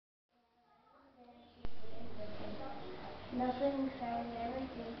Nothing exciting ever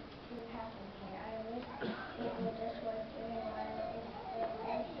seems to happen here. I wish it would just work every while. It's the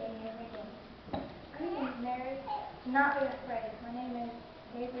best thing every day. Greetings, Mary. Do not be afraid. My name is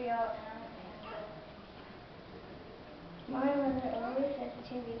Gabriel, and I'm a pastor. My mother always says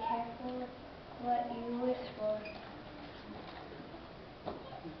to be careful what you wish for.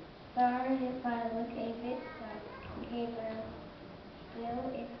 Sorry if I look a bit Gabriel. Still,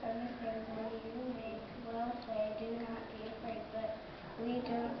 it's understandable you may well say, do not be afraid, but we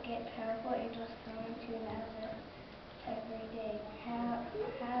don't get powerful angels coming to Nazareth every day. Have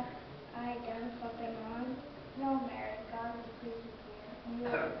I done something wrong? No, Mary, God is pleased with you, and you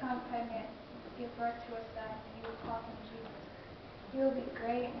will become pregnant, give birth to a son, and you will call him Jesus. He will be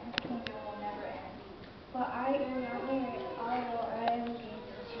great, and his kingdom will never end. But I am not married, although I am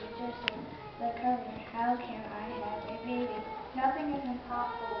engaged to Joseph, the governor. How can I have a baby? Nothing is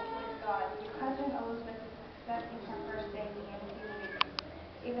impossible with God. Your cousin Elizabeth is expecting her first baby in a few weeks,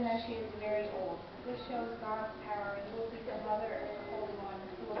 even though she is very old. This shows God's power. You will be the mother of the Holy One,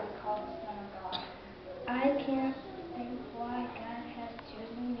 who will be called the Son of God. I can't think why God has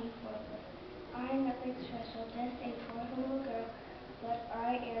chosen me for this. I am nothing special, just a poor little girl, but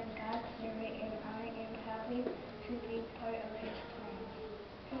I am God's servant, and I am happy to be part of His plan.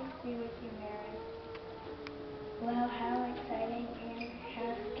 Peace be with you, Mary. Well, how exciting and how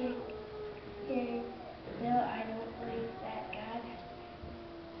scary. Still, I don't believe that God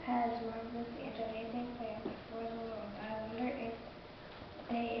has marvelous and amazing plans for the world. I wonder if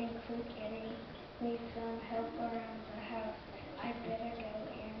they include getting me some help around the house. I better go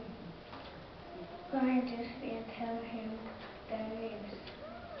and find Joseph and tell him the news.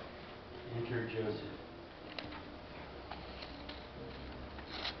 Enter Joseph.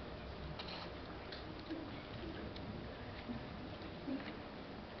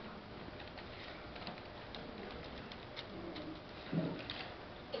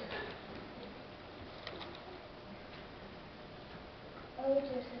 Oh,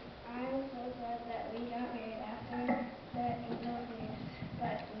 Joseph, I'm so glad that we got married after that evil news.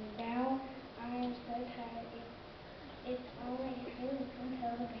 But now I am so tired. It's only a few weeks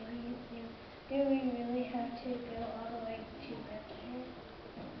until the baby is due. Do we really have to go all the way to Bethlehem?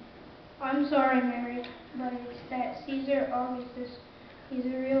 I'm sorry, Mary, but it's that Caesar Augustus. He's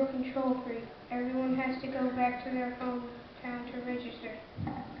a real control freak. Everyone has to go back to their hometown to register.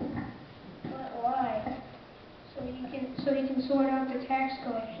 But why? So he can sort out the tax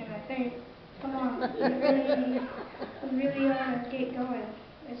collection, I think. Come on, we really ought to get going.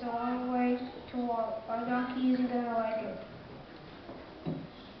 It's a long way to walk. Our donkey isn't gonna like it.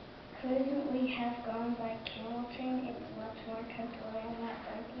 Couldn't we have gone by camel train? It's much more comfortable, and that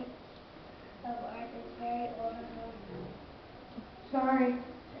donkey of ours is very old and Sorry,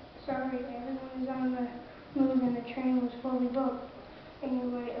 everyone is on the move and the train was fully booked.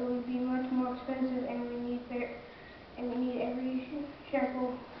 Anyway, it would be much more expensive, and we need every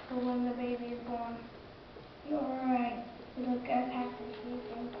shekel for when the baby is born. You're right. Look, I packed a few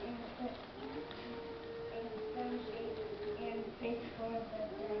things and put in some sheets and figs for the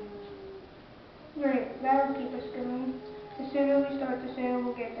thing. Great, that'll keep us going. The sooner we start, the sooner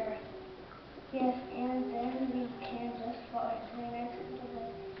we'll get there. Yes, and then we can just fall into the next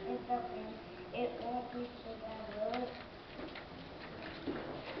village and jump in. It won't be so bad, will it?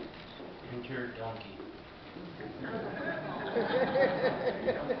 Enter donkey.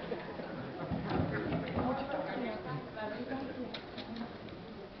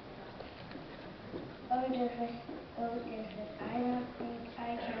 Oh, Joseph, I don't think I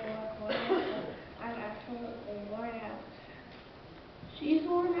can walk more than so. I'm absolutely worn out. She's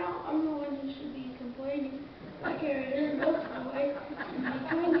worn out. I'm the one who should be complaining. I carried her most of the way.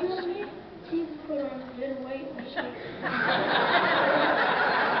 Between you and me, she's put on a bit of weight lately.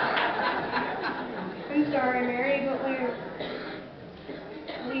 I'm sorry, Mary, but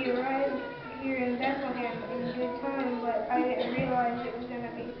we arrived here in Bethlehem in good time, but I didn't realize it was going to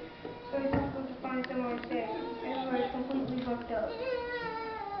be so difficult to find somewhere to stay. Everywhere's completely booked up.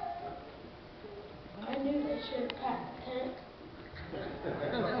 I knew they should have packed the tent.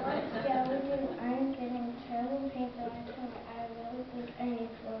 What shall we do? I'm getting terrible pains in my tummy. I really think I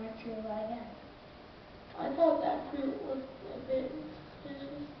need somewhere to lie down. I thought that fruit looked a bit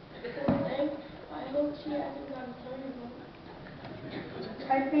suspicious. Poor thing. I hope she hasn't got a tummy bug.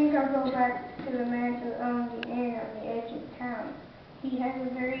 I think I'll go back to the man who owned the inn on the edge of town. He has a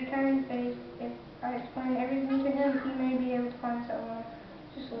very kind face. If I explain everything to him, he may be able to find somewhere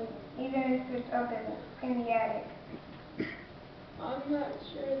to sleep, even if it's up in the attic. I'm not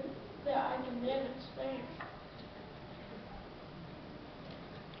sure that I can manage things.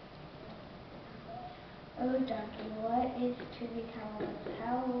 Oh, Donkey, what is to become of us?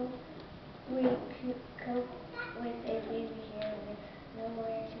 How will we cope with a baby here with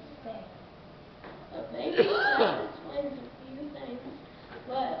nowhere to stay? A baby that explains a few things,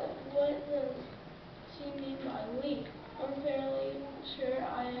 but what does she mean by we? I'm fairly sure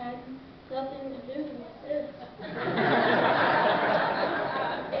I had nothing to do with this.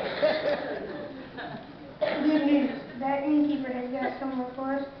 Good news. That innkeeper has got somewhere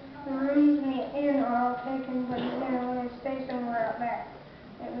for us. The rooms in the inn are all taken, but he's going to let us stay somewhere out back.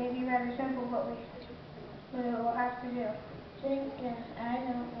 It may be rather simple, but we'll have to do. Yes, I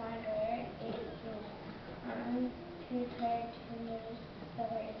don't mind where it is. I'm too tired to notice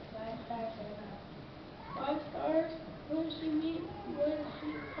whether it's 5 stars or not. 5 stars? What does she mean? What is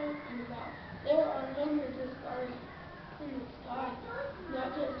she talking about? There are hundreds of stars in the sky, not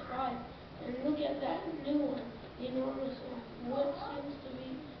just 5. And look at that new one, the enormous one. What seems to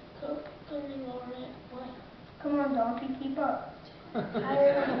be coming our way? Come on, Donkey, keep up. I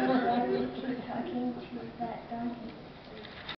don't know why we keep